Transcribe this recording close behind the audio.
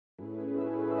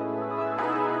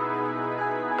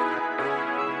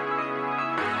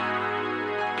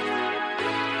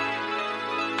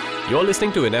You're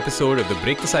listening to an episode of the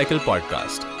Break the Cycle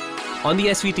podcast on the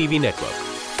SVTV network.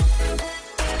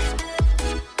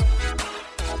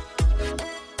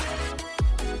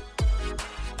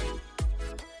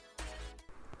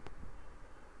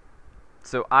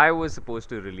 So I was supposed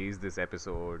to release this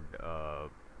episode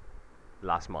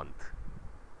last month.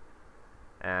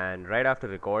 And right after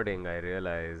recording, I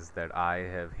realized that I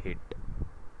have hit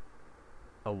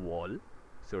a wall,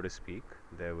 so to speak.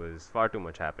 There was far too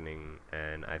much happening,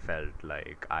 and I felt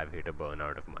like I've hit a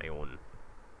burnout of my own.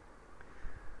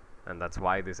 And that's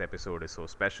why this episode is so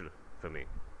special for me.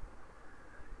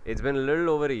 It's been a little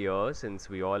over a year since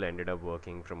we all ended up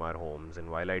working from our homes,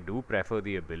 and while I do prefer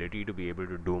the ability to be able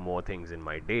to do more things in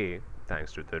my day,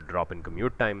 thanks to the drop in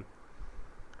commute time,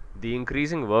 the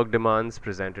increasing work demands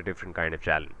present a different kind of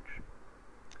challenge.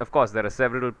 Of course, there are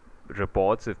several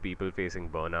reports of people facing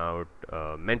burnout,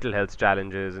 mental health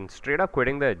challenges, and straight up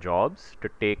quitting their jobs to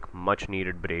take much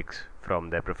needed breaks from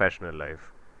their professional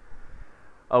life.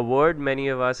 A word many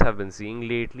of us have been seeing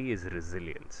lately is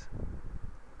resilience.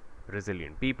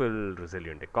 Resilient people,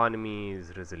 resilient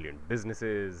economies, resilient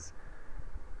businesses.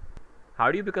 How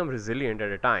do you become resilient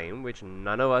at a time which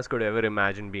none of us could ever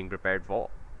imagine being prepared for?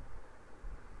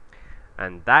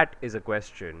 And that is a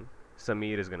question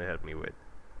Samir is going to help me with.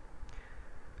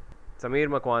 Samir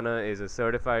Makwana is a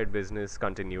certified business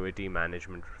continuity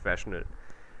management professional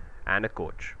and a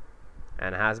coach,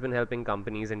 and has been helping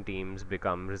companies and teams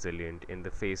become resilient in the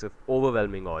face of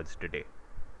overwhelming odds today.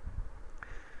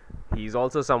 He's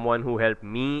also someone who helped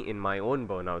me in my own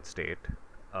burnout state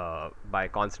by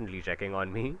constantly checking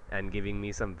on me and giving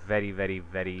me some very, very,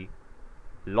 very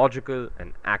logical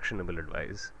and actionable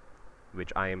advice,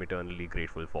 which I am eternally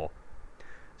grateful for.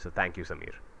 So thank you,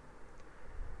 Samir.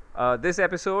 This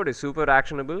episode is super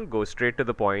actionable, goes straight to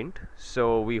the point,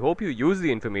 so we hope you use the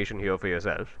information here for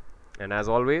yourself. And as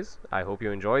always, I hope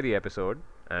you enjoy the episode,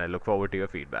 and I look forward to your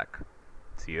feedback.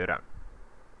 See you around.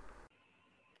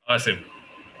 Awesome. And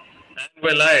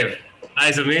we're live.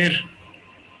 Hi, Samir.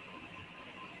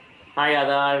 Hi,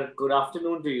 Adar. Good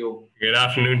afternoon to you. Good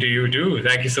afternoon to you too.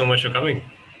 Thank you so much for coming.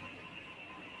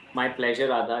 My pleasure,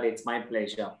 Adar. It's my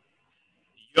pleasure.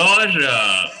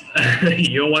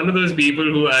 You're one of those people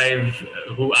who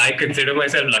I consider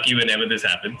myself lucky whenever this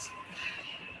happens.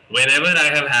 Whenever I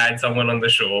have had someone on the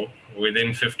show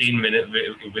within a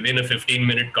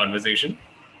 15-minute conversation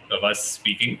of us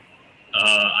speaking,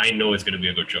 I know it's going to be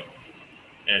a good show.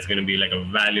 And it's going to be like a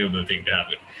valuable thing to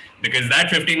happen. Because that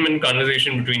 15-minute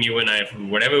conversation between you and I,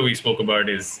 whatever we spoke about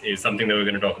is something that we're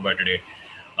going to talk about today,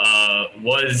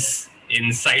 was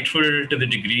insightful to the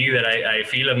degree that I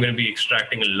feel I'm going to be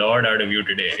extracting a lot out of you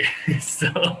today. So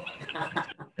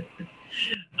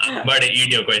I'm about to eat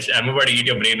your question. I'm about to eat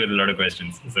your brain with a lot of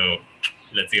questions. So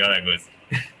let's see how that goes.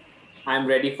 I'm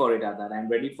ready for it, Adar. I'm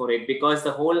ready for it because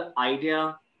the whole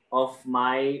idea of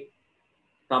my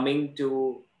coming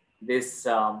to this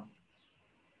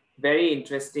very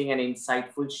interesting and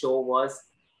insightful show was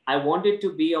I want it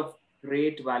to be of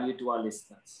great value to our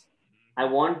listeners. I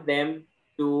want them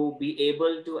to be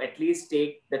able to at least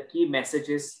take the key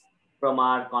messages from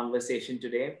our conversation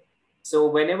today. So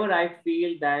whenever I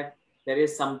feel that there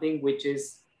is something which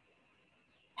is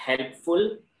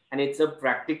helpful and it's a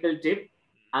practical tip,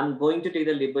 I'm going to take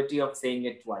the liberty of saying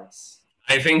it twice.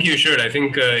 I think you should. I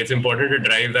think it's important to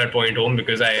drive that point home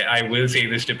because I will say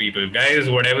this to people. Guys,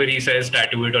 whatever he says,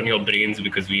 tattoo it on your brains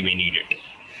because we may need it.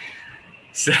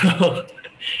 So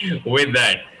with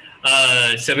that,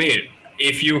 Samir,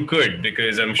 if you could,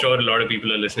 because I'm sure a lot of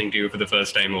people are listening to you for the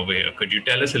first time over here, could you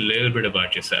tell us a little bit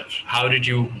about yourself? How did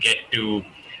you get to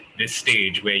this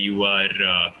stage where you are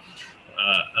a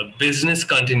business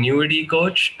continuity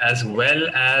coach as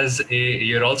well as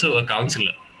you're also a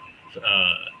counselor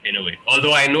in a way?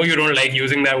 Although I know you don't like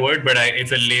using that word, but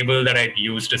it's a label that I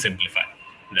use to simplify.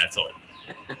 That's all.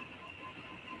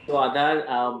 So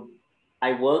Adar,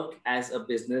 I work as a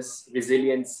business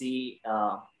resiliency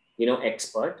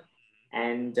expert.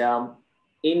 And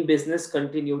in business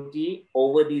continuity,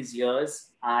 over these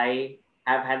years, I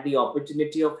have had the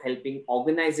opportunity of helping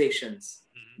organizations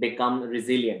become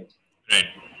resilient. Right.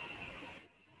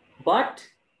 But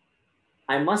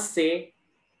I must say,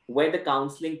 where the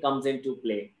counseling comes into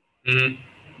play,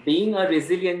 being a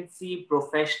resiliency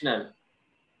professional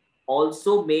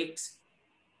also makes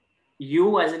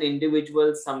you as an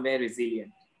individual somewhere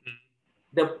resilient.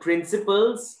 The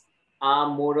principles are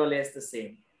more or less the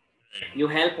same. You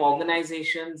help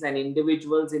organizations and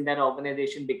individuals in that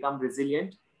organization become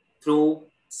resilient through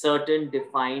certain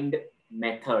defined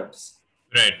methods.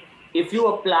 Right. If you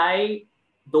apply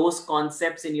those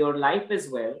concepts in your life as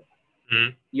well,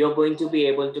 you're going to be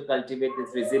able to cultivate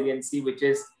this resiliency, which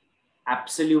is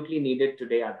absolutely needed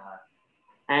today, Aadhar.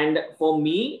 And for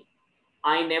me,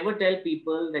 I never tell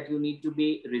people that you need to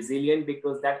be resilient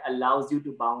because that allows you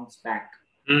to bounce back.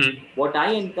 What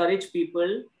I encourage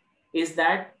people is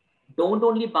that don't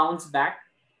only bounce back,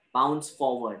 bounce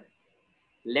forward.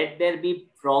 Let there be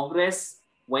progress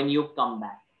when you come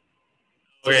back.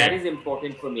 So that is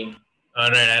important for me. All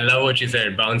right, I love what you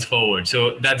said, bounce forward.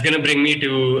 So that's going to bring me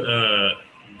to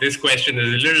this question.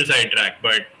 There's a little sidetrack,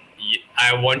 but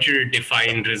I want you to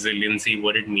define resiliency,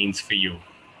 what it means for you.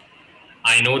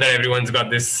 I know that everyone's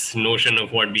got this notion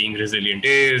of what being resilient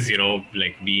is,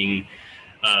 like being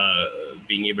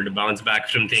able to bounce back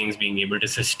from things, being able to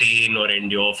sustain or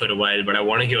endure for a while. But I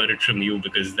want to hear it from you,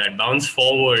 because that bounce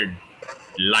forward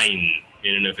line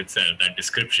in and of itself, that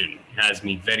description, has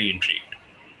me very intrigued.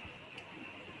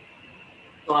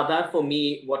 So Aadhar, for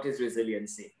me, what is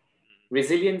resiliency?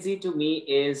 Resiliency to me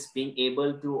is being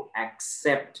able to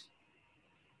accept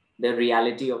the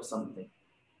reality of something.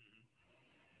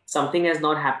 Something has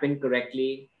not happened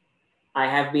correctly. I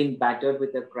have been battered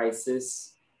with a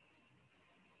crisis.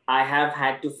 I have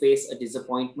had to face a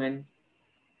disappointment.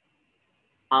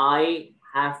 I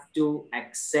have to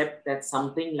accept that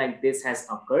something like this has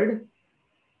occurred.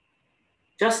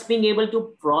 Just being able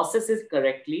to process it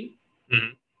correctly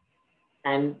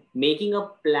and making a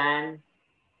plan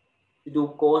to do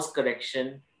course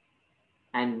correction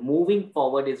and moving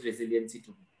forward is resiliency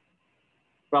to me.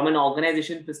 From an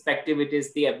organization perspective, it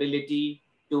is the ability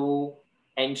to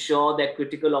ensure that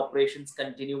critical operations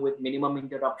continue with minimum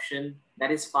interruption.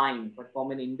 That is fine. But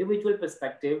from an individual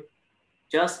perspective,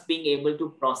 just being able to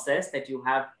process that you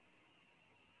have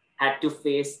had to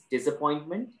face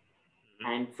disappointment.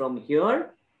 And from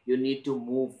here, you need to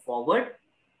move forward.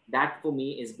 That for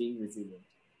me is being resilient.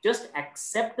 Just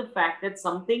accept the fact that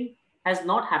something has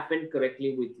not happened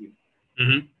correctly with you.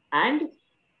 And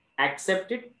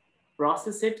accept it,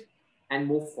 process it, and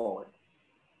move forward.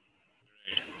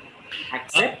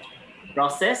 Accept,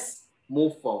 process,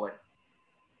 move forward.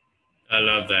 I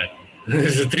love that.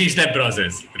 This is a 3-step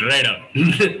process. Right up.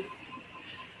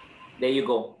 There you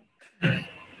go.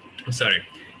 Sorry.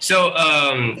 So,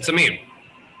 Sameer,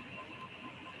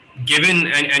 given,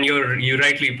 and you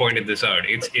rightly pointed this out,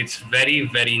 it's very,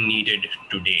 very needed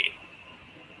today.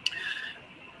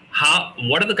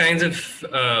 What are the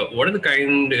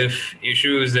kind of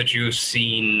issues that you've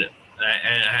seen,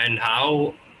 and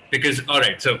how? Because, all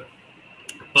right, so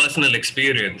personal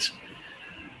experience.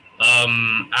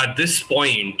 At this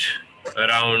point,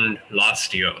 around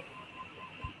last year,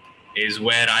 is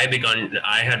where I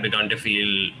had begun to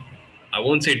feel, I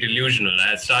won't say delusional. I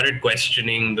had started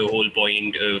questioning the whole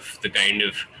point of the kind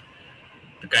of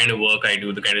work I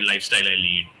do, the kind of lifestyle I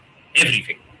lead,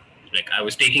 everything. Like, I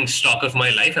was taking stock of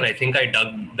my life, and I think I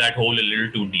dug that hole a little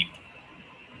too deep.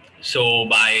 So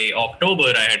by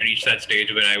October, I had reached that stage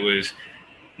where I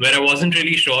wasn't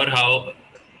really sure how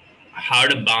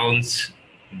to bounce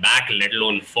back, let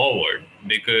alone forward,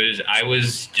 because I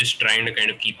was just trying to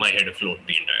kind of keep my head afloat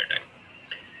the entire time.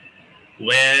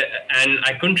 And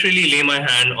I couldn't really lay my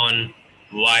hand on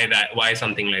why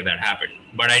something like that happened.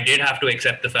 But I did have to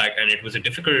accept the fact, and it was a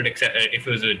difficult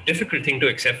thing to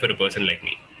accept for a person like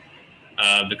me,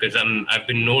 because I've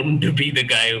been known to be the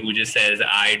guy who just says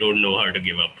I don't know how to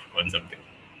give up on something.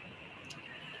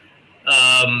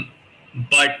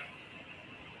 But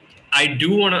I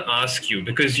do want to ask you,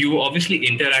 because you obviously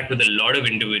interact with a lot of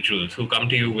individuals who come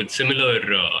to you with similar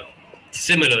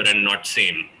and not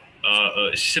same,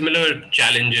 similar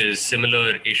challenges,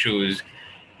 similar issues,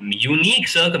 unique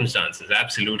circumstances,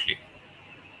 absolutely.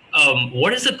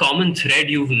 What is the common thread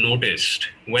you've noticed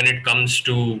when it comes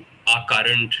to our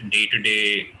current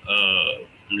day-to-day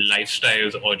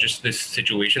lifestyles, or just this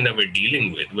situation that we're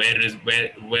dealing with,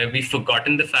 where we've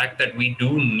forgotten the fact that we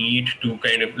do need to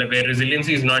kind of, where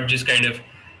resiliency is not just kind of,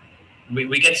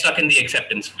 we get stuck in the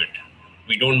acceptance of it.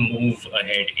 We don't move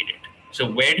ahead in it. So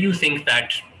where do you think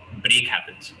that break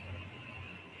happens?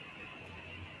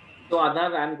 So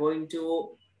Aadhar, I'm going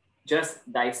to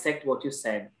just dissect what you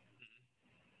said.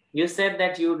 You said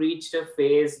that you reached a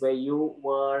phase where you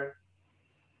were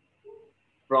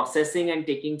processing and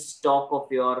taking stock of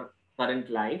your current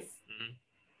life,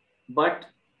 but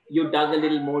you dug a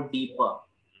little more deeper.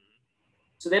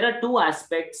 So there are two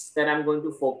aspects that I'm going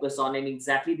to focus on, and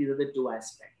exactly these are the two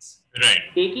aspects. Right.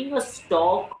 Taking a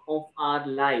stock of our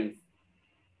life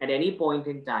at any point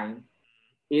in time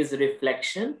is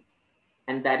reflection,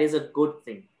 and that is a good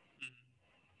thing.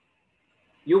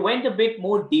 You went a bit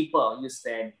more deeper, you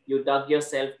said. You dug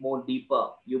yourself more deeper.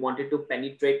 You wanted to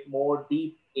penetrate more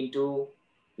deep into,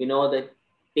 the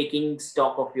taking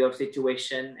stock of your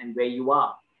situation and where you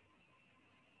are.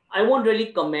 I won't really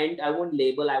comment, I won't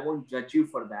label, I won't judge you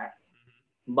for that.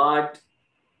 But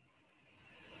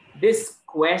this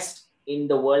quest in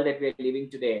the world that we are living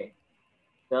today,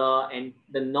 the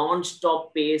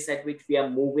non-stop pace at which we are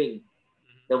moving,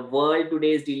 the world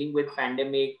today is dealing with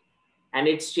pandemic and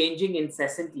it's changing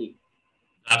incessantly.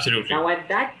 Absolutely. Now at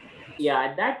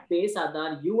that pace,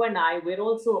 Adar, you and I, we're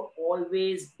also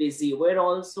always busy. We're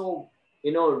also,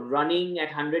 running at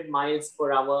 100 miles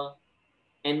per hour,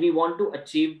 and we want to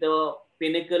achieve the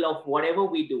pinnacle of whatever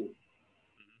we do.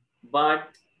 But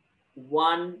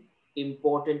one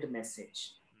important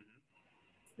message.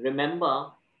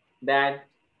 Remember that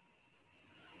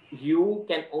you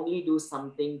can only do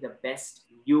something the best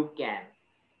you can,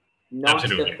 not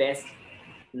Absolutely.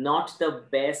 the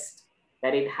best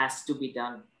that it has to be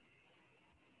done.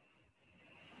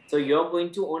 So you're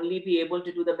going to only be able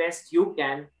to do the best you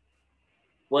can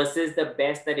versus the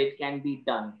best that it can be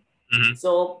done.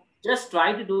 So just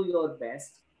try to do your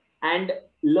best and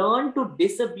learn to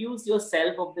disabuse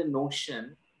yourself of the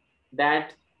notion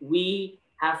that we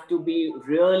have to be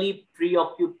really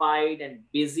preoccupied and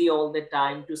busy all the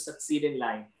time to succeed in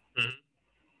life.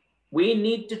 We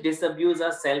need to disabuse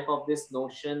ourselves of this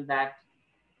notion that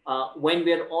when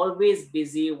we are always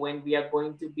busy, when we are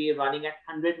going to be running at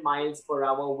 100 miles per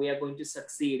hour, we are going to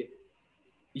succeed.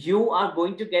 You are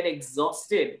going to get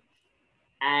exhausted,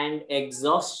 and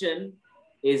exhaustion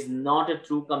is not a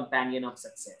true companion of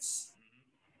success.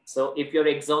 So if you're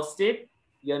exhausted,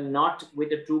 you're not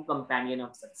with a true companion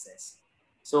of success.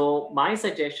 So my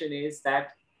suggestion is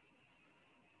that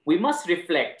we must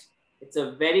reflect. It's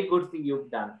a very good thing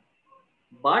you've done.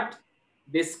 But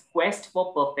this quest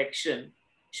for perfection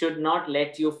should not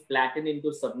let you flatten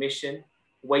into submission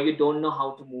where you don't know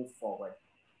how to move forward.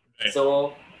 Right.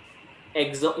 So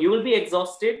you will be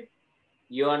exhausted.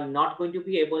 You are not going to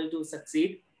be able to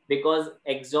succeed because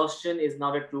exhaustion is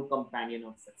not a true companion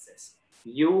of success.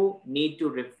 You need to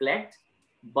reflect,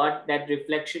 but that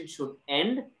reflection should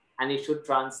end and it should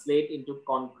translate into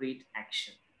concrete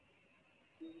action.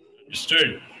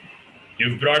 Understood.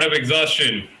 You've brought up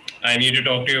exhaustion. I need to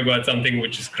talk to you about something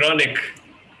which is chronic,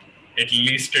 at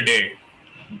least today,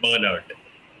 burnout.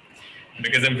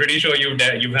 Because I'm pretty sure you've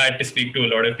had to speak to a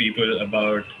lot of people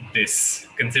about this,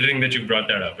 considering that you brought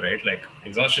that up, right? Like,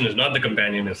 exhaustion is not the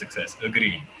companion of success.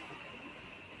 Agreed.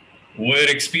 We're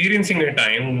experiencing a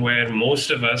time where most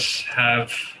of us are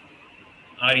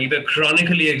either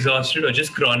chronically exhausted or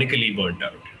just chronically burnt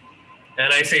out.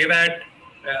 And I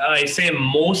say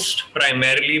most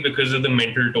primarily because of the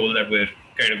mental toll that we're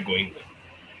kind of going with.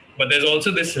 But there's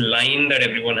also this line that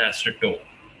everyone has to toe,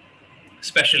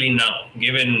 especially now,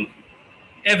 given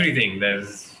everything.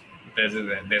 There's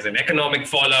an economic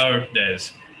fallout.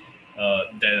 There's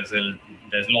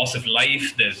loss of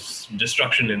life. There's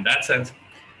destruction in that sense.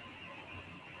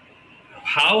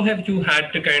 How have you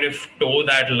had to kind of toe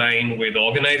that line with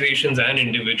organizations and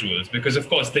individuals? Because of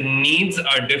course the needs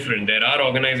are different. There are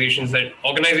organizations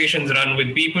run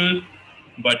with people,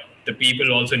 but the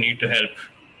people also need to help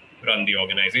run the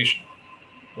organization.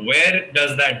 Where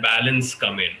does that balance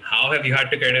come in? How have you had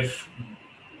to kind of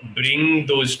bring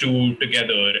those two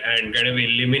together and kind of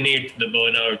eliminate the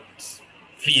burnout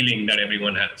feeling that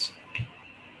everyone has?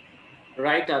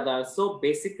 Right, Adar. So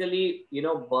basically,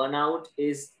 burnout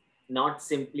is not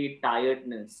simply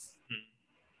tiredness.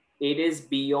 It is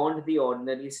beyond the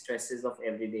ordinary stresses of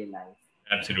everyday life.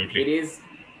 Absolutely. It is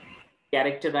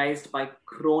characterized by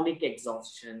chronic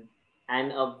exhaustion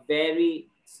and a very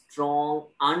strong,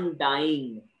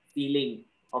 undying feeling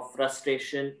of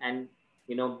frustration and,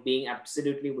 being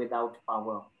absolutely without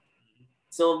power.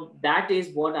 So that is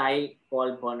what I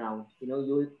call burnout.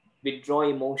 You withdraw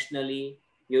emotionally,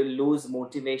 you lose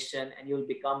motivation, and you'll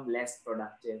become less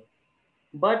productive.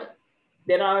 But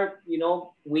there are,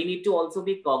 we need to also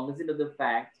be cognizant of the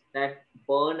fact that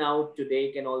burnout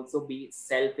today can also be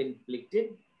self-inflicted.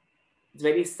 It's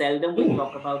very seldom we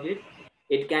talk about it.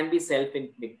 It can be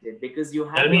self-inflicted because you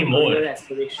have career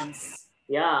aspirations.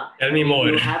 Yeah. Tell me more.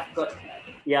 You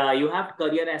have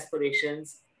career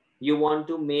aspirations. You want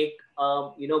to make,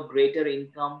 greater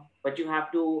income, but you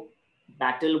have to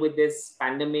battle with this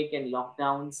pandemic and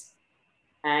lockdowns.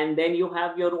 And then you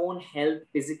have your own health,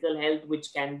 physical health,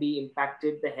 which can be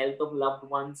impacted, the health of loved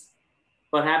ones.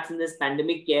 Perhaps in this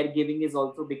pandemic, caregiving is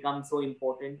also become so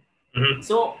important. Mm-hmm.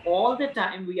 So all the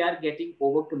time we are getting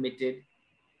overcommitted,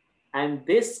 and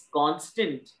this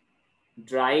constant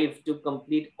drive to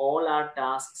complete all our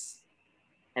tasks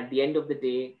at the end of the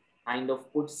day kind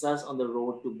of puts us on the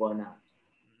road to burnout.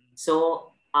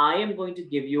 So I am going to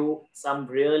give you some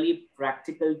really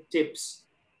practical tips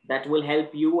that will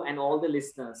help you and all the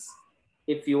listeners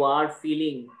if you are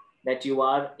feeling that you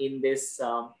are in this,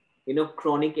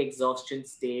 chronic exhaustion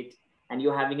state, and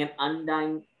you're having an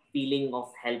undying feeling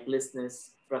of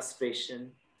helplessness,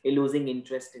 frustration, a losing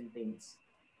interest in things.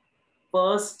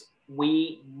 First,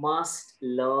 we must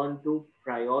learn to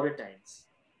prioritize.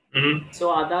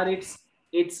 So Adar,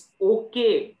 it's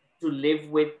okay to live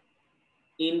with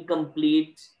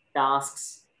incomplete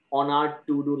tasks on our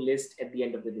to-do list at the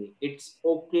end of the day. It's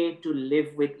okay to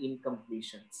live with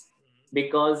incompletions,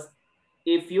 because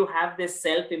if you have this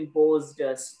self-imposed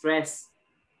stress,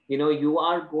 you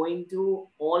are going to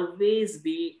always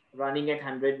be running at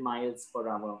 100 miles per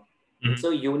hour.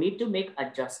 So you need to make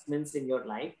adjustments in your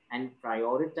life and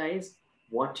prioritize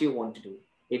what you want to do.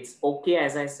 It's okay,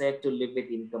 as I said, to live with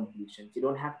incompletions. You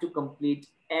don't have to complete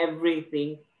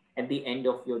everything at the end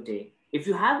of your day. If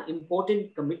you have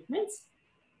important commitments,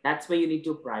 that's where you need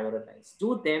to prioritize.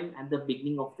 Do them at the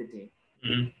beginning of the day.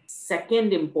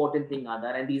 Second important thing,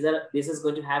 Adar, and this is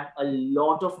going to have a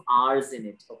lot of R's in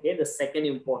it. Okay, the second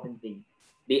important thing,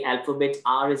 the alphabet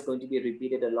R is going to be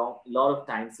repeated a lot of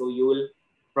times, so you will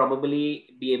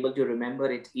probably be able to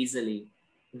remember it easily.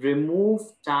 Remove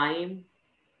time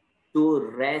to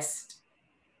rest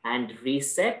and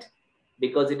reset,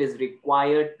 because it is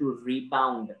required to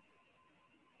rebound.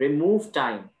 Remove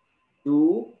time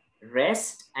to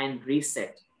rest and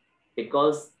reset,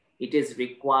 because it is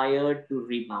required to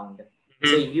rebound.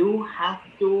 So you have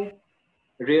to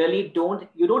really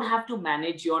you don't have to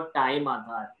manage your time,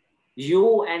 Adar.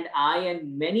 You and I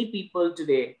and many people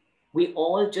today, we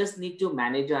all just need to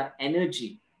manage our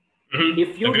energy.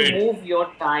 If you remove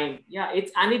your time,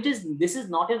 this is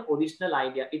not an original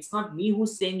idea. It's not me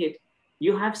who's saying it.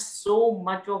 You have so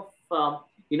much of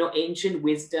ancient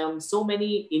wisdom, so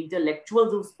many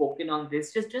intellectuals who've spoken on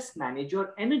this. Just manage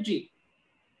your energy,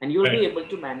 and you'll be able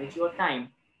to manage your time.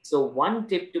 So one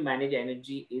tip to manage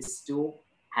energy is to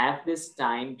have this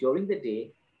time during the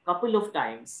day, couple of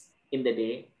times in the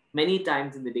day, many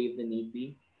times in the day if the need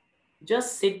be.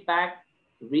 Just sit back,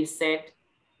 reset,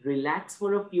 relax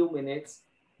for a few minutes,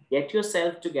 get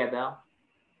yourself together.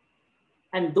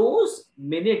 And those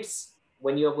minutes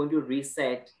when you're going to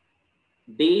reset,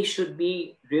 they should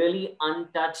be really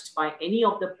untouched by any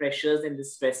of the pressures and the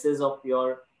stresses of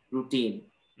your routine.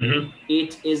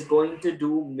 It is going to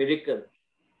do miracle.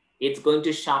 It's going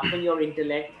to sharpen your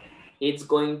intellect. It's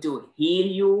going to heal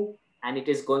you, and it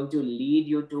is going to lead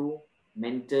you to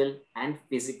mental and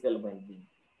physical well-being.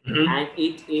 And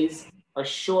it is a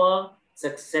sure,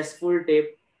 successful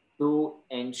tip to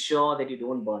ensure that you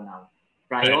don't burn out.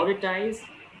 Prioritize,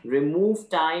 remove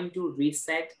time to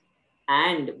reset,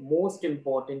 and most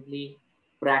importantly,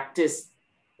 practice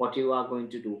what you are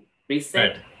going to do.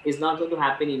 Reset is not going to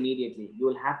happen immediately. You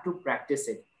will have to practice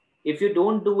it. If you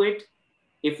don't do it,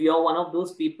 if you're one of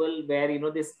those people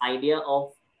where, this idea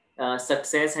of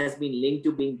success has been linked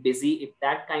to being busy, if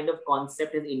that kind of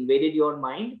concept has invaded your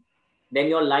mind, then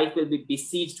your life will be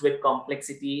besieged with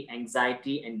complexity,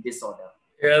 anxiety, and disorder.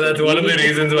 Yeah, that's one of the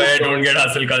reasons why I don't get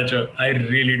hustle culture. I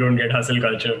really don't get hustle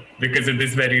culture because of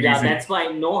this very reason. Yeah, that's why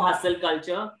no hustle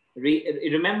culture.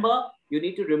 Remember, you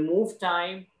need to remove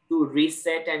time to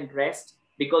reset and rest,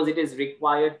 because it is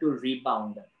required to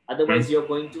rebound. Otherwise, you're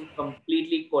going to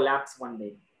completely collapse one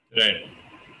day. Right.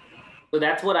 So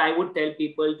that's what I would tell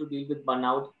people to deal with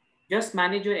burnout. Just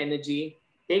manage your energy,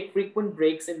 take frequent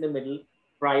breaks in the middle,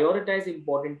 prioritize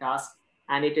important tasks,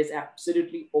 and it is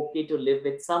absolutely okay to live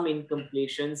with some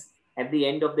incompletions at the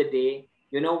end of the day.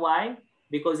 You know why?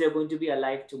 Because you're going to be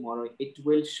alive tomorrow. It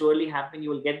will surely happen. You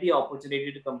will get the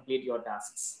opportunity to complete your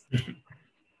tasks.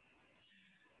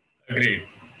 Agreed.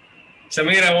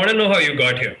 Samir, I want to know how you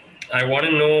got here. I want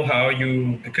to know how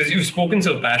because you've spoken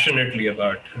so passionately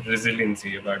about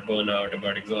resiliency, about burnout,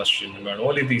 about exhaustion, about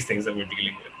all of these things that we're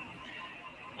dealing with.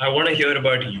 I want to hear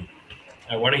about you.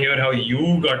 I want to hear how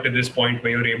you got to this point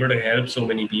where you're able to help so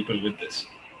many people with this.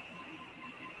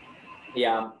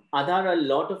 Yeah, Adar, a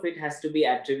lot of it has to be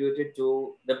attributed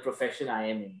to the profession I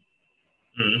am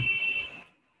in.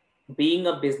 Being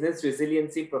a business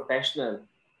resiliency professional,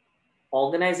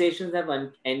 organizations have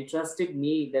entrusted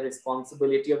me the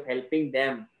responsibility of helping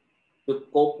them to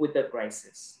cope with the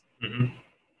crisis.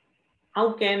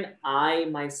 How can I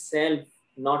myself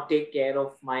not take care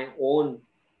of my own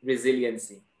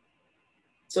resiliency?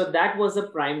 So that was a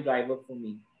prime driver for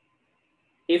me.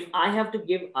 If I have to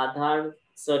give Adar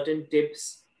certain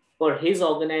tips for his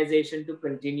organization to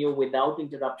continue without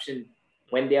interruption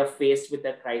when they are faced with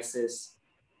a crisis,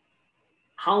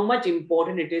 how much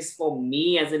important it is for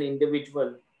me as an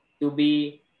individual to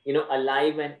be,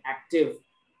 alive and active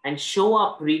and show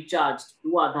up recharged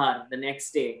to Adar the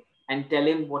next day and tell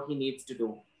him what he needs to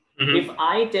do. If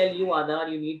I tell you,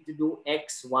 Aadhar, you need to do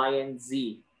X, Y, and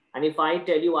Z, and if I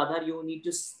tell you, Aadhar, you need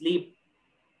to sleep,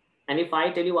 and if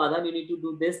I tell you, Aadhar, you need to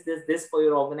do this for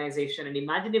your organization, and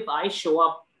imagine if I show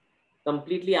up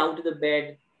completely out of the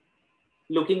bed,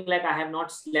 looking like I have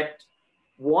not slept,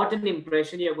 what an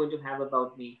impression you're going to have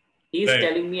about me. He's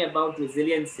telling me about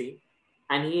resiliency,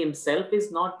 and he himself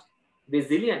is not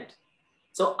resilient.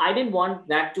 So I didn't want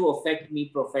that to affect me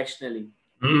professionally.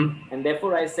 And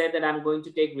therefore, I said that I'm going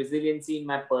to take resiliency in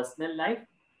my personal life.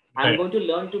 I'm going to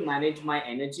learn to manage my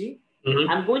energy.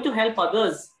 I'm going to help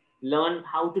others learn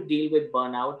how to deal with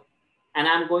burnout. And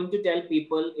I'm going to tell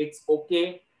people it's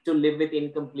okay to live with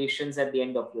incompletions at the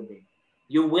end of the day.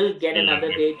 You will get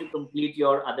another day to complete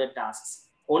your other tasks.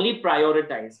 Only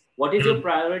prioritize. What is your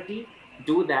priority?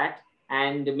 Do that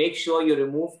and make sure you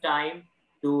remove time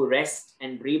to rest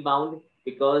and rebound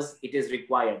because it is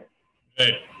required.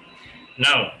 Right.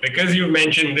 Now, because you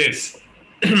mentioned this,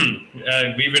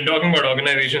 we've been talking about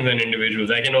organizations and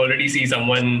individuals. I can already see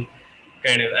someone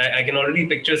I can already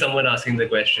picture someone asking the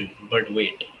question, but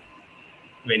wait,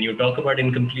 when you talk about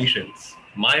incompletions,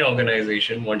 my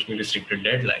organization wants me to stick to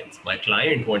deadlines. My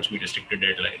client wants me to stick to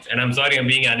deadlines. And I'm sorry, I'm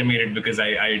being animated because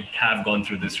I have gone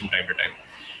through this from time to time.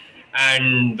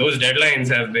 And those deadlines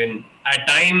have been, at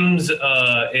times,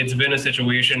 it's been a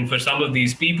situation for some of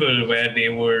these people where they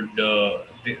would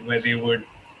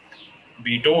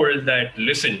be told that,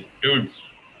 listen, dude,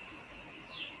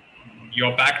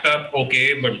 you're packed up,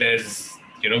 okay, but there's,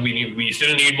 we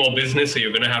still need more business, so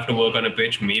you're going to have to work on a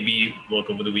pitch, maybe work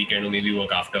over the weekend, or maybe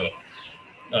work after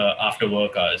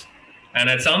work hours. And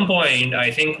at some point,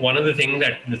 I think one of the things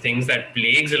that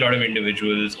plagues a lot of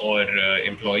individuals or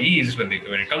employees when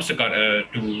it comes to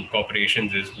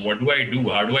corporations is, what do I do?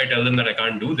 How do I tell them that I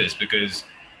can't do this? Because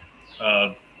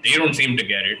they don't seem to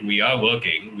get it. We are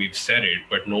working, we've said it,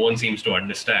 but no one seems to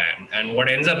understand. And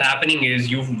what ends up happening is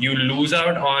you lose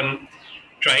out on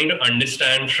trying to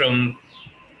understand from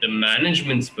the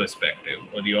management's perspective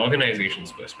or the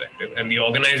organization's perspective, and the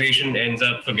organization ends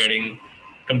up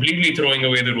completely throwing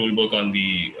away the rule book on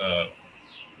the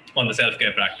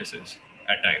self-care practices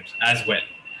at times as well.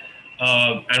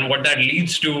 And what that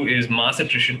leads to is mass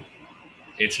attrition.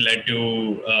 It's led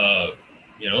to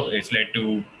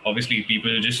obviously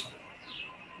people just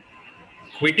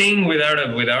quitting without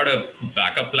a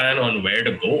backup plan on where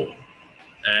to go,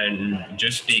 and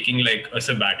just taking like a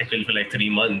sabbatical for like 3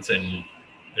 months and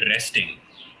resting,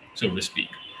 so to speak.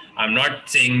 I'm not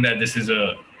saying that this is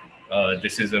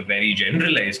a very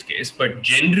generalized case, but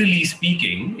generally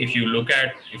speaking, if you look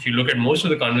at most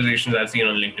of the conversations I've seen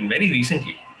on LinkedIn very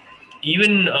recently,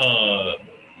 even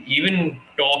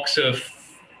talks of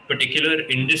particular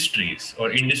industries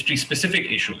or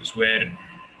industry-specific issues where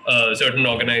certain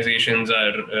organizations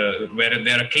are where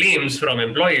there are claims from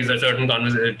employees that certain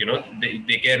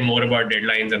they care more about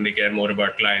deadlines and they care more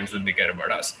about clients than they care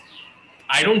about us.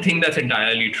 I don't think that's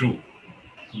entirely true.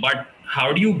 But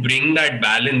how do you bring that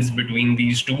balance between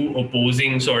these two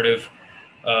opposing sort of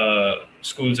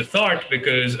schools of thought?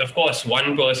 Because, of course,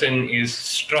 one person is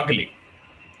struggling,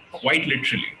 quite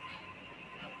literally,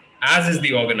 as is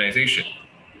the organization.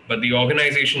 But the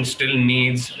organization still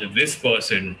needs this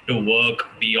person to work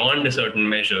beyond a certain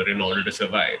measure in order to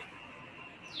survive.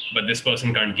 But this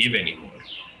person can't give anymore.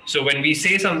 So when we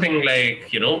say something like,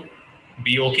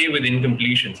 be okay with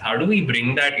incompletions, how do we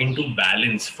bring that into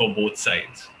balance for both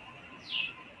sides?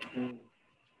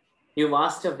 You've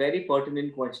asked a very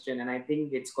pertinent question, and I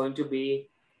think it's going to be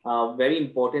very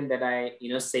important that I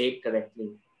say it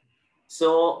correctly.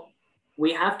 So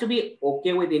we have to be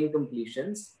okay with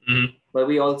incompletions, but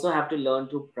we also have to learn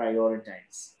to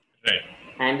prioritize. Right.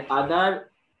 And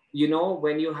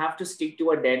when you have to stick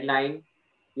to a deadline,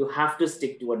 you have to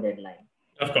stick to a deadline.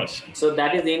 Of course. So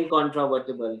that is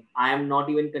incontrovertible. I am not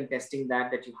even contesting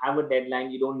that you have a deadline,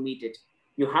 you don't meet it.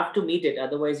 You have to meet it.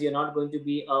 Otherwise, you're not going to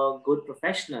be a good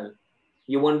professional.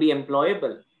 You won't be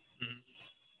employable.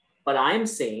 But I'm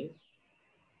saying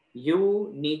you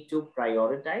need to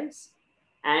prioritize.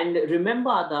 And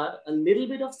remember, Aadhar, a little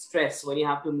bit of stress when you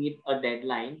have to meet a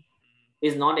deadline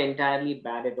is not entirely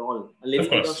bad at all. A little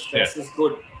bit of stress is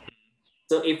good.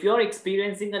 So if you're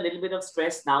experiencing a little bit of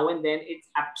stress now and then, it's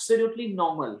absolutely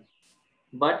normal.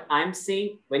 But I'm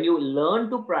saying when you learn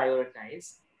to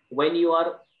prioritize, when you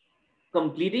are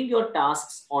completing your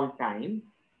tasks on time,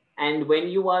 and when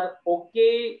you are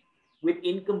okay with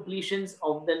incompletions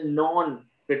of the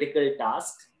non-critical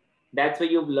tasks, that's where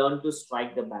you've learned to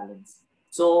strike the balance.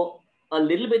 So a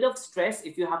little bit of stress,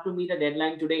 if you have to meet a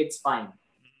deadline today, it's fine.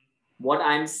 What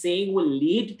I'm saying will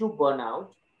lead to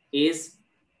burnout is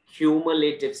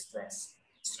cumulative stress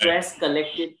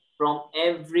collected from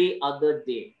every other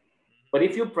day. But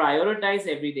if you prioritize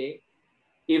every day,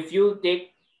 if you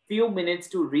take few minutes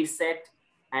to reset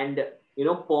and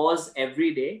pause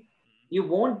every day, you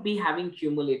won't be having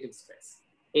cumulative stress.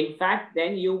 In fact,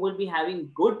 then you will be having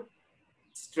good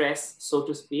stress, so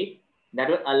to speak, that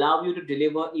will allow you to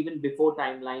deliver even before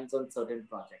timelines on certain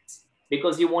projects,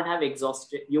 because you won't have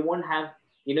exhausted, you won't have,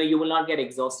 you will not get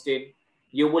exhausted.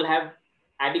 You will have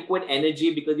adequate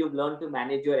energy because you've learned to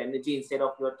manage your energy instead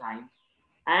of your time.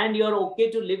 And you're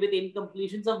okay to live with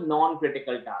incompletions of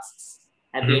non-critical tasks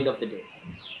at the end of the day.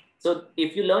 So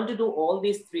if you learn to do all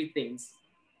these three things,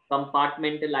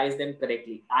 compartmentalize them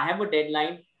correctly. I have a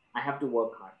deadline, I have to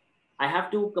work hard. I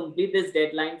have to complete this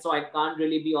deadline, so I can't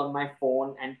really be on my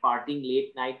phone and partying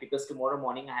late night because tomorrow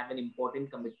morning I have an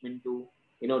important commitment to,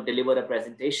 deliver a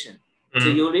presentation. So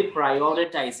you'll be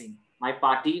prioritizing my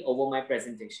party over my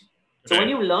presentation. So when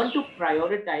you learn to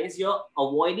prioritize, you're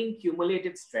avoiding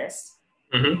cumulative stress.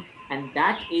 And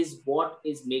that is what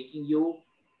is making you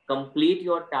complete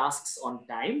your tasks on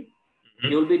time.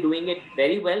 You'll be doing it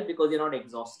very well because you're not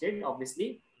exhausted,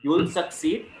 obviously. You will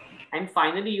succeed. And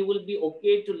finally, you will be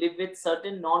okay to live with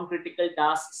certain non-critical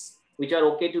tasks, which are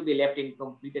okay to be left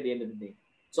incomplete at the end of the day.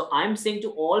 So I'm saying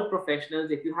to all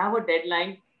professionals, if you have a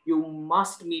deadline, you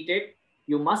must meet it.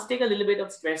 You must take a little bit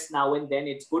of stress now and then.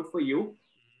 It's good for you.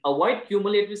 Avoid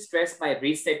cumulative stress by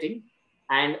resetting.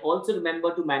 And also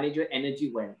remember to manage your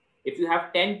energy well. If you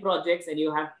have 10 projects and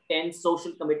you have 10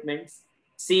 social commitments,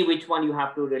 see which one you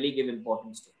have to really give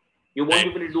importance to. You won't be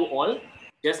able to do all,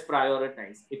 just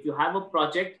prioritize. If you have a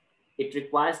project, it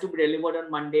requires to be delivered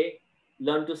on Monday,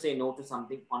 learn to say no to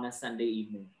something on a Sunday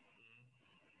evening.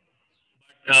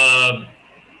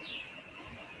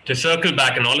 To circle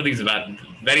back, and all of these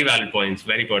very valid points,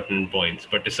 very pertinent points,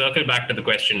 but to circle back to the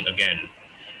question again,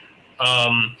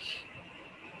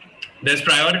 there's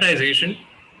prioritization.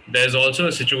 There's also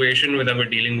a situation that we're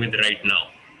dealing with right now,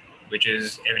 which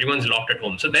is everyone's locked at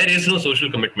home. So there is no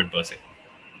social commitment per se.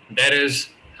 There is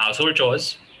household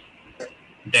chores.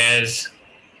 There's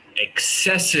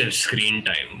excessive screen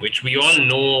time, which we all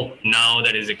know now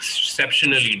that is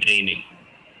exceptionally draining,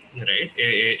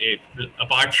 right?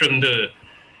 Apart from the,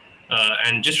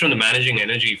 and just from the managing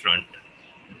energy front,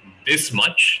 this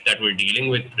much that we're dealing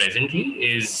with presently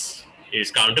is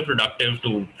counterproductive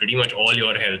to pretty much all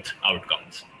your health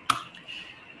outcomes.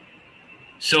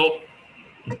 So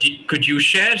could you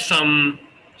share some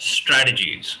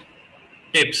strategies,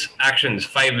 tips, actions,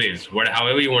 5 ways,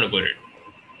 however you want to put it,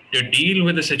 to deal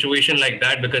with a situation like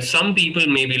that? Because some people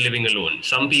may be living alone.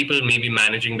 Some people may be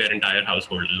managing their entire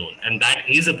household alone. And that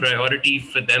is a priority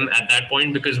for them at that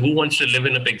point, because who wants to live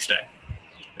in a pigsty,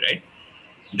 right?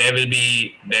 There will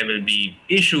be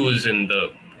issues in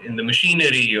the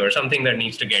machinery or something that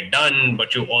needs to get done,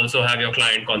 but you also have your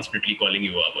client constantly calling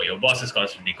you up, or your boss is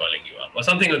constantly calling you up, or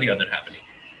something or the other happening.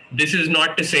 This is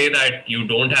not to say that you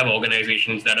don't have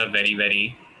organizations that are very,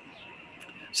 very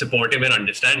supportive and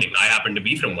understanding. I happen to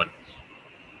be from one.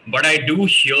 But I do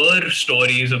hear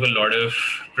stories of a lot of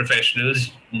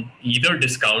professionals either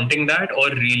discounting that or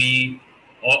really,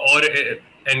 or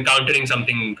encountering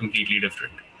something completely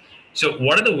different. So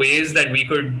what are the ways that we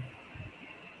could,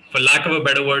 for lack of a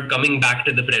better word, coming back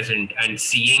to the present and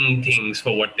seeing things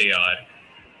for what they are,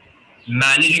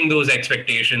 managing those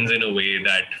expectations in a way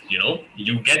that,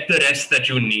 you get the rest that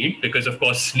you need, because of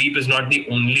course, sleep is not the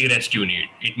only rest you need.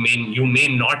 You may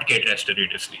not get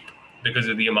restorative sleep because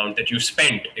of the amount that you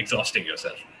spent exhausting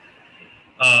yourself.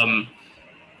 And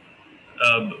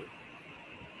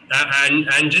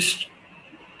just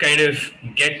kind of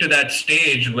get to that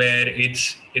stage where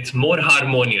it's more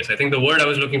harmonious. I think the word I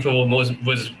was looking for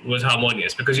was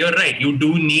harmonious, because you're right. You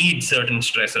do need certain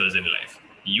stressors in life.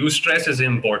 Stress is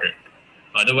important.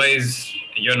 Otherwise,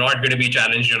 you're not going to be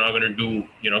challenged. You're not going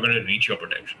to reach your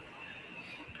potential.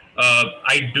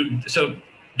 So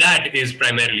that is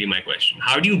primarily my question.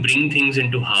 How do you bring things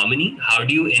into harmony? How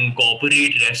do you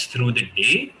incorporate rest through the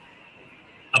day,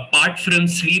 apart from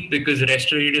sleep? Because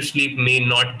restorative sleep may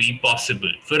not be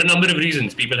possible for a number of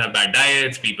reasons. People have bad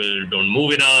diets, people don't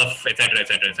move enough, etc.,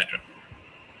 etc., etc.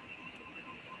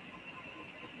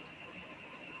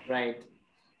 Right.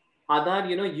 Adar,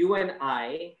 you and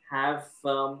I have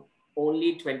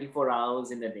only 24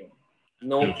 hours in a day.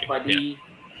 Nobody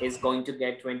is going to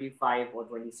get 25 or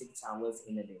 26 hours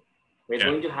in a day. We're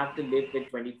going to have to live with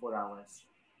 24 hours.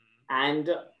 And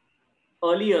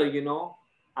earlier,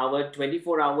 our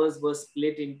 24 hours were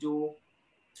split into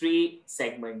 3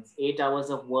 segments: 8 hours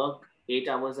of work, 8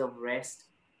 hours of rest,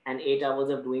 and 8 hours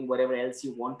of doing whatever else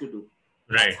you want to do.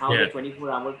 Right. That's how the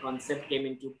 24-hour concept came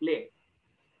into play.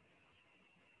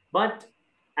 But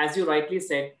as you rightly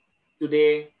said,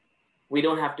 today We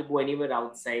don't have to go anywhere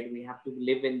outside. We have to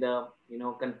live in the,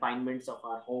 confinements of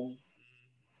our home.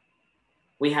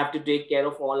 We have to take care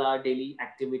of all our daily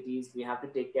activities. We have to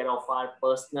take care of our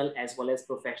personal as well as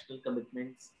professional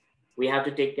commitments. We have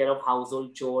to take care of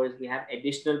household chores. We have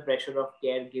additional pressure of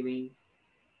caregiving.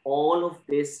 All of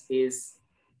this is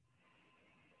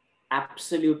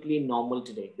absolutely normal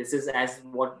today. This is as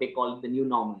what they call the new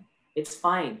normal. It's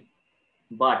fine.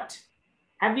 But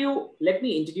let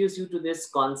me introduce you to this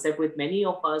concept which many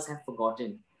of us have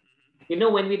forgotten.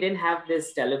 When we didn't have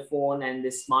this telephone and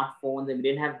this smartphones and we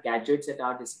didn't have gadgets at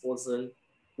our disposal,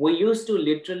 we used to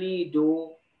literally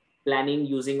do planning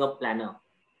using a planner.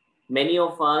 Many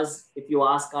of us, if you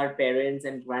ask our parents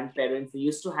and grandparents, they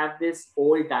used to have this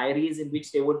old diaries in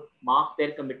which they would mark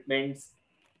their commitments.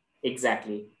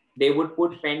 Exactly. They would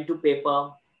put pen to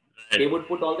paper. They would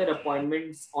put all their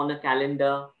appointments on a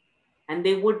calendar, and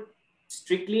they would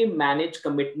strictly manage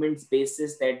commitments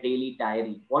basis their daily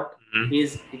diary. What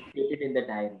is dictated in the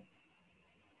diary.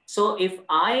 So if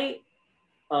I,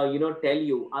 tell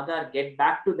you, Adar, get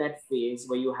back to that phase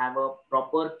where you have a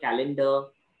proper calendar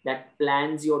that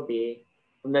plans your day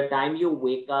from the time you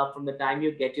wake up, from the time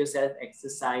you get yourself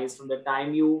exercise, from the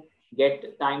time you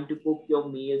get time to cook your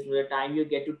meals, from the time you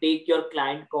get to take your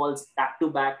client calls back to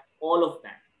back, all of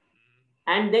that.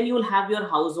 And then you'll have your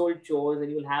household chores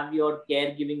and you'll have your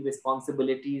caregiving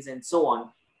responsibilities and so on.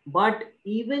 But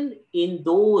even in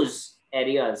those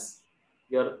areas,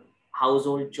 your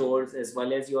household chores as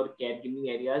well as your caregiving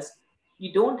areas,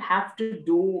 you don't have to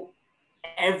do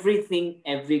everything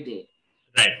every day.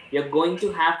 Right. You're going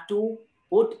to have to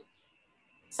put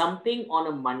something on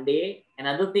a Monday,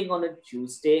 another thing on a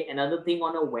Tuesday, another thing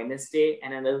on a Wednesday,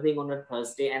 and another thing on a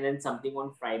Thursday, and then something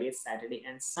on Friday, Saturday,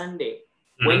 and Sunday.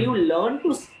 When you learn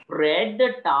to spread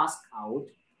the task out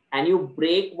and you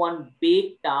break one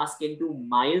big task into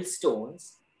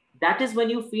milestones, that is when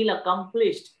you feel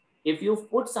accomplished. If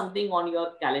you've put something on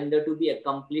your calendar to be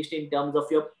accomplished in terms of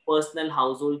your personal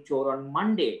household chore on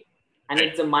Monday, and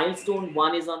it's a milestone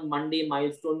 1 is on Monday,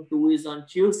 milestone 2 is on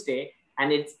Tuesday,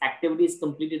 and its activity is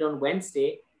completed on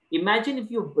Wednesday, imagine if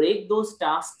you break those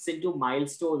tasks into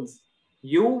milestones,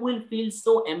 you will feel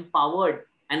so empowered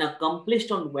and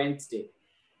accomplished on Wednesday.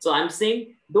 So I'm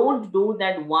saying, don't do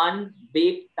that one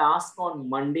big task on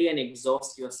Monday and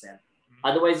exhaust yourself.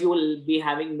 Otherwise, you will be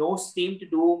having no steam to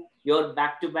do your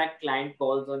back-to-back client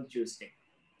calls on Tuesday.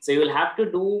 So you will have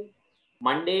to do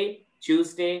Monday,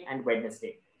 Tuesday, and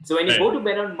Wednesday. So when you go to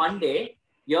bed on Monday,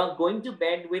 you're going to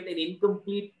bed with an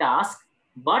incomplete task,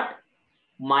 but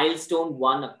milestone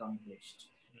 1 accomplished.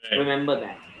 Right. Remember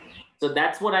that. So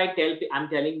that's what I'm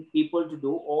telling people to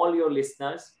do, all your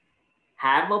listeners.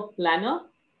 Have a planner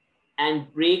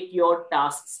and break your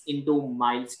tasks into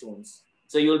milestones.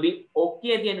 So you'll be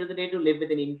okay at the end of the day to live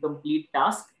with an incomplete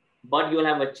task, but you'll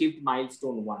have achieved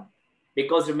milestone 1.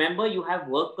 Because remember, you have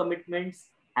work commitments.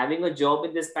 Having a job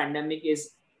in this pandemic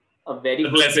is a very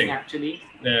good thing, actually.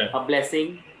 Yeah. A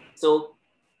blessing. So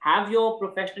have your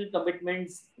professional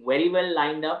commitments very well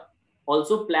lined up.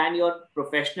 Also plan your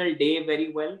professional day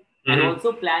very well, and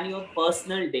also plan your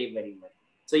personal day very well.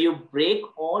 So you break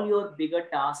all your bigger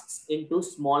tasks into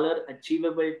smaller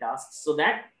achievable tasks so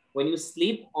that when you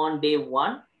sleep on day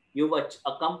 1, you've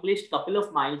accomplished a couple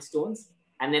of milestones,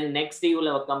 and then next day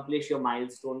you'll have accomplished your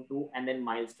milestone 2 and then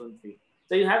milestone 3.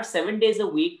 So you have 7 days a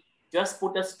week. Just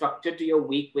put a structure to your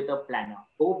week with a planner.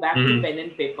 Go back to pen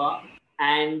and paper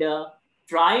and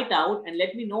try it out and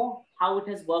let me know how it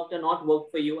has worked or not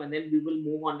worked for you. And then we will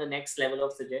move on to the next level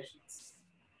of suggestions.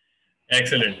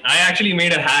 Excellent. I actually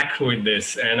made a hack with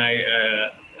this, and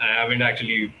I haven't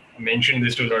actually mentioned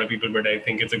this to a lot of people, but I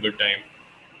think it's a good time.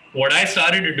 What I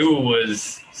started to do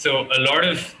was, so a lot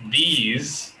of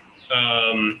these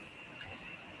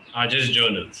are just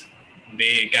journals.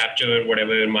 They capture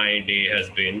whatever my day has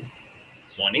been,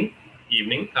 morning,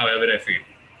 evening, however I feel.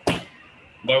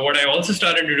 But what I also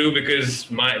started to do, because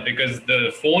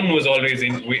the phone was always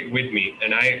with me,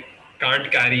 and I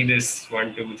can't carry this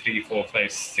 1, 2, 3, 4,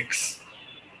 5, 6,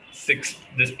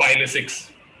 this pile of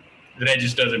 6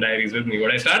 registers and diaries with me.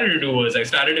 What I started to do was I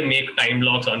started to make time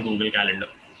blocks on Google Calendar.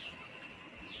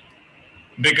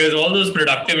 Because all those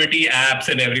productivity apps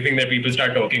and everything that people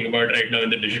start talking about right now in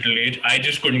the digital age, I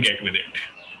just couldn't get with it.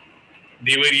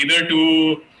 They were either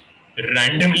too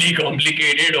randomly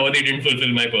complicated or they didn't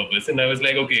fulfill my purpose. And I was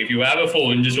like, okay, if you have a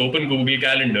phone, just open Google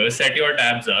Calendar, set your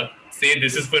tabs up, say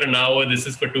this is for an hour, this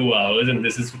is for 2 hours, and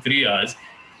this is for 3 hours.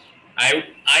 I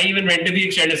even went to the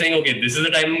extent of saying, okay, this is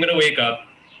the time I'm going to wake up.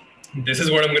 This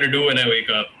is what I'm going to do when I wake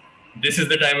up. This is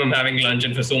the time I'm having lunch,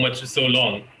 and for so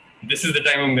long. This is the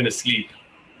time I'm going to sleep,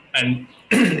 and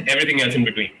everything else in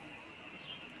between.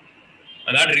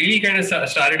 And that really kind of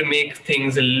started to make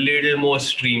things a little more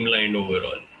streamlined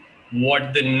overall.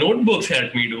 What the notebooks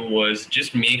helped me do was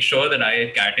just make sure that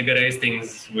I categorize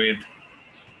things with,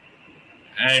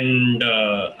 and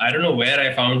I don't know where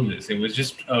I found this. It was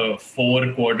just a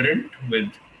 4 quadrant with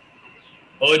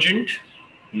urgent,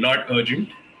 not urgent,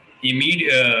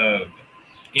 immediate,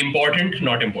 important,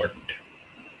 not important.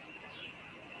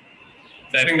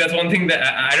 So I think that's one thing that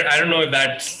I don't know if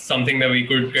that's something that we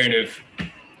could kind of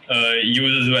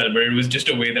use as well, but it was just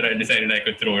a way that I decided I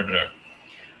could throw it around.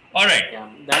 All right. Yeah,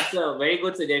 that's a very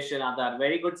good suggestion, Adar.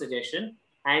 Very good suggestion.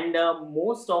 And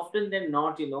most often than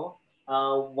not,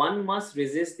 one must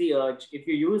resist the urge. If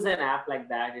you use an app like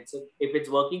that, if it's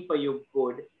working for you,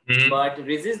 good. Mhm. But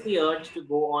resist the urge to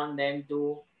go on then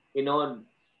to,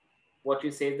 what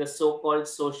you say, the so-called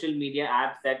social media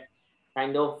apps that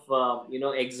kind of,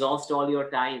 exhaust all your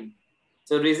time.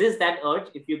 So resist that urge.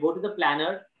 If you go to the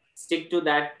planner, stick to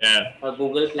that Yeah.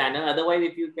 Google Planner. Otherwise,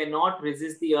 if you cannot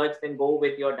resist the urge, then go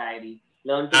with your diary.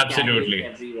 Learn to Absolutely. carry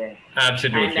it everywhere.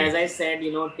 Absolutely. And as I said,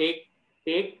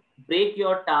 break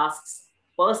your tasks,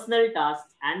 personal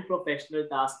tasks and professional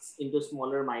tasks into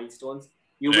smaller milestones.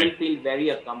 You will Right. feel very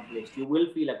accomplished. You will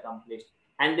feel accomplished.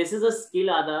 And this is a skill,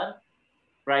 Adar.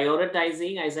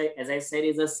 Prioritizing, as I said,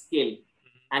 is a skill,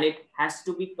 and it has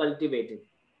to be cultivated.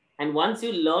 And once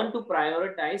you learn to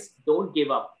prioritize, don't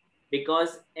give up,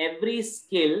 because every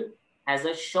skill has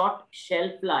a short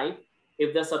shelf life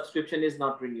if the subscription is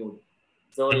not renewed.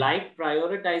 So, like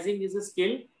prioritizing is a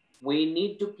skill, we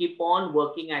need to keep on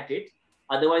working at it.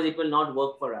 Otherwise, it will not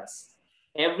work for us.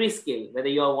 Every skill, whether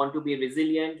you want to be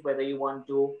resilient, whether you want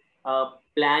to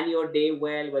plan your day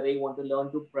well, whether you want to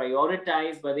learn to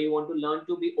prioritize, whether you want to learn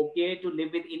to be okay to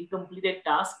live with incompleted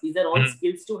tasks, these are all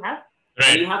skills to have.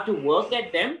 And you Right. have to work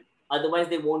at them. Otherwise,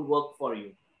 they won't work for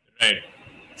you. Right.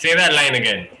 Say that line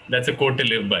again. That's a quote to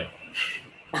live by.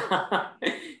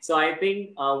 So I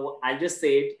think I'll just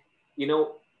say it,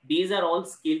 these are all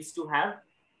skills to have,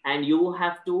 and you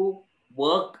have to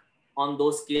work on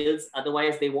those skills.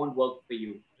 Otherwise, they won't work for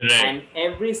you. Right. And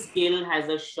every skill has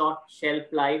a short shelf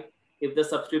life if the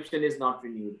subscription is not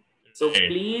renewed. So Right.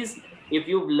 please, if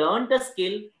you've learned a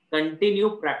skill, continue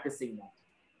practicing that.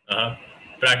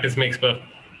 Practice makes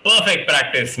perfect.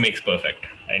 Practice makes perfect.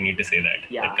 I need to say that.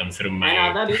 Yeah. That comes from my.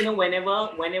 And other,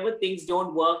 whenever things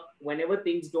don't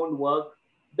work,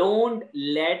 don't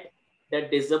let the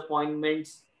disappointments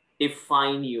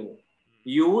define you.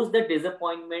 Use the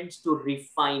disappointments to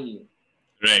refine you.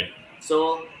 Right.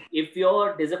 So if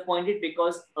you're disappointed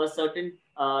because a certain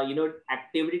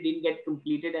activity didn't get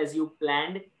completed as you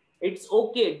planned, it's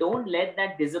okay. Don't let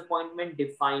that disappointment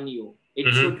define you.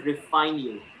 It should refine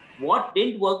you. What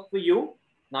didn't work for you,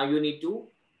 now you need to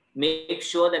make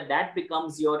sure that that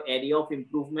becomes your area of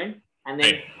improvement, and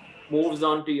then Right. moves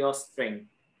on to your strength.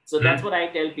 So that's what I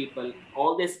tell people.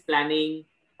 All this planning,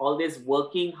 all this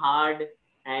working hard,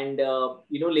 and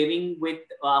living with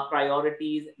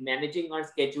priorities, managing our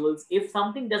schedules. If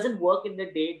something doesn't work in the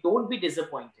day, don't be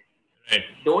disappointed. Right.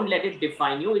 Don't let it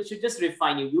define you. It should just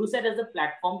refine you. Use that as a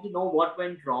platform to know what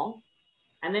went wrong,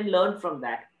 and then learn from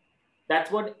that.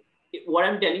 That's what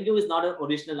I'm telling you is not an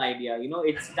original idea.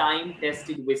 It's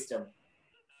time-tested wisdom.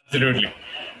 Absolutely.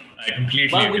 I completely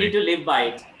But we agree. need to live by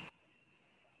it.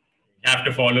 You have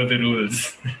to follow the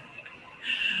rules.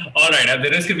 All right. At the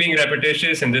risk of being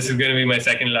repetitious, and this is going to be my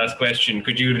second last question,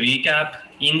 could you recap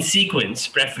in sequence,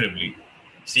 preferably,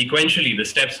 sequentially, the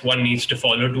steps one needs to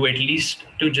follow to at least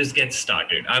to just get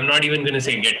started? I'm not even going to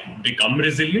say become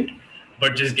resilient,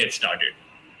 but just get started.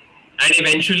 And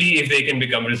eventually, if they can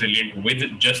become resilient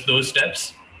with just those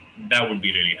steps, that would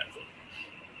be really helpful.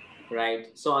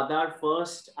 Right. So Adar,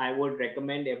 first, I would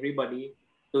recommend everybody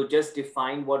to just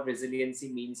define what resiliency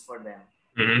means for them.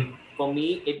 Mm-hmm. For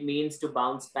me, it means to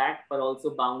bounce back, but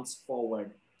also bounce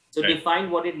forward. So Right. define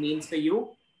what it means for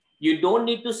you. You don't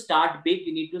need to start big.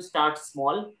 You need to start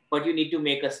small, but you need to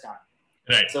make a start.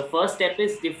 Right. So first step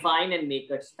is define and make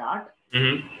a start.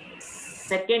 Mm-hmm.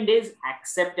 Second is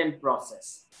accept and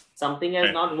process. Something has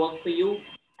Right. not worked for you.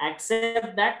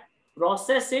 Accept that,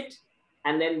 process it,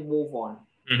 and then move on.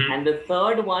 Mm-hmm. And the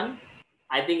third one,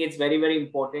 I think it's very, very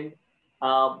important.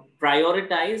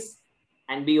 Prioritize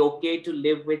and be okay to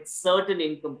live with certain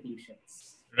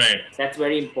incompletions. Right. That's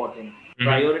very important. Mhm.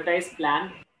 Prioritize,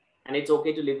 plan, and it's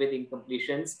okay to live with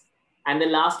incompletions. And the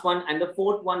last one, and the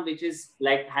fourth one, which is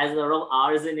like has a lot of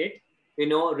R's in it,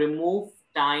 remove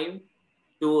time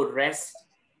to rest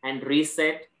and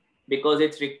reset, because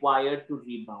it's required to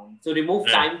rebound. So remove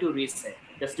Right. time to reset,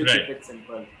 just to Right. keep it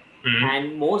simple. Mhm.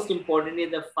 And most importantly,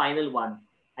 the final one,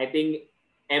 I think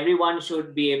everyone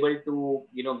should be able to,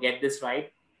 get this right.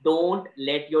 Don't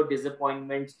let your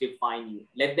disappointments define you.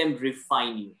 Let them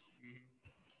refine you.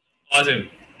 Awesome.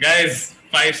 Guys,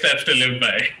 5 steps to live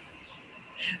by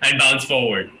and bounce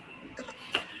forward.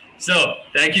 So,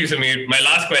 thank you, Samir. My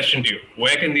last question to you.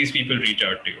 Where can these people reach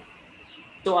out to you?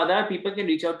 So other people can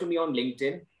reach out to me on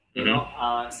LinkedIn.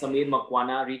 Samir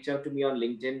Makwana, reach out to me on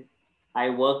LinkedIn. I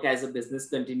work as a business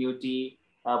continuity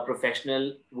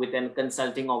professional with a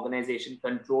consulting organization,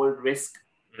 Controlled Risk.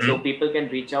 So people can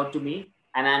reach out to me,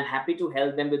 and I'm happy to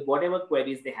help them with whatever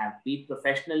queries they have, be it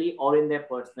professionally or in their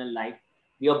personal life.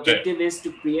 The objective is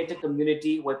to create a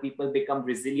community where people become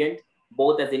resilient,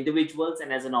 both as individuals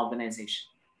and as an organization.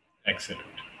 Excellent.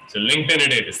 So LinkedIn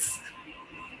it is.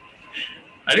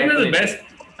 I think that's the best.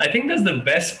 I think that's the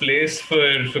best place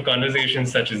for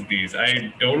conversations such as these.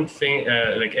 I don't think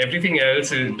like everything else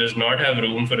does not have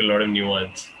room for a lot of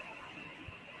nuance.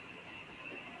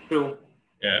 True.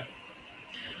 Yeah.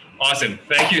 Awesome.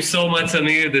 Thank you so much,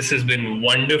 Samir. This has been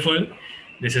wonderful.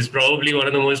 This is probably one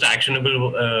of the most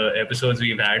actionable episodes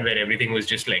we've had, where everything was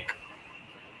just like,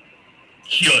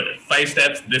 here, 5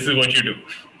 steps. This is what you do.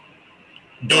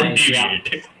 Don't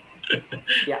deviate.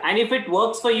 Yeah, and if it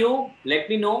works for you, let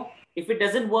me know. If it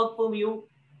doesn't work for you,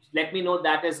 let me know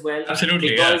that as well.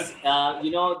 Absolutely, because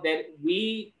that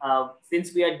we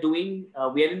since we are doing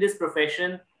we are in this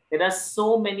profession, there are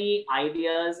so many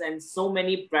ideas and so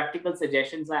many practical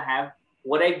suggestions I have.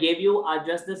 What I gave you are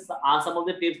some of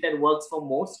the tips that works for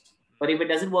most. But if it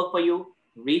doesn't work for you,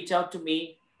 reach out to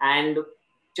me. And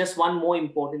just one more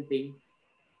important thing: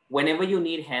 whenever you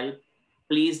need help,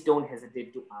 please don't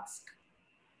hesitate to ask.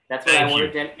 That's what I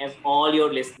want to tell all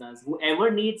your listeners. Whoever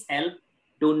needs help,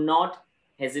 do not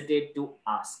hesitate to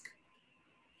ask.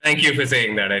 Thank you for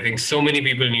saying that. I think so many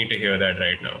people need to hear that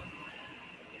right now.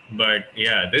 But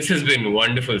yeah, this has been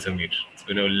wonderful, Samir. It's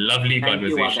been a lovely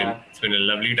conversation. It's been a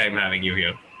lovely time having you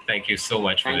here. Thank you so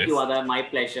much for this. Thank you, Adar. My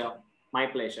pleasure. My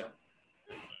pleasure.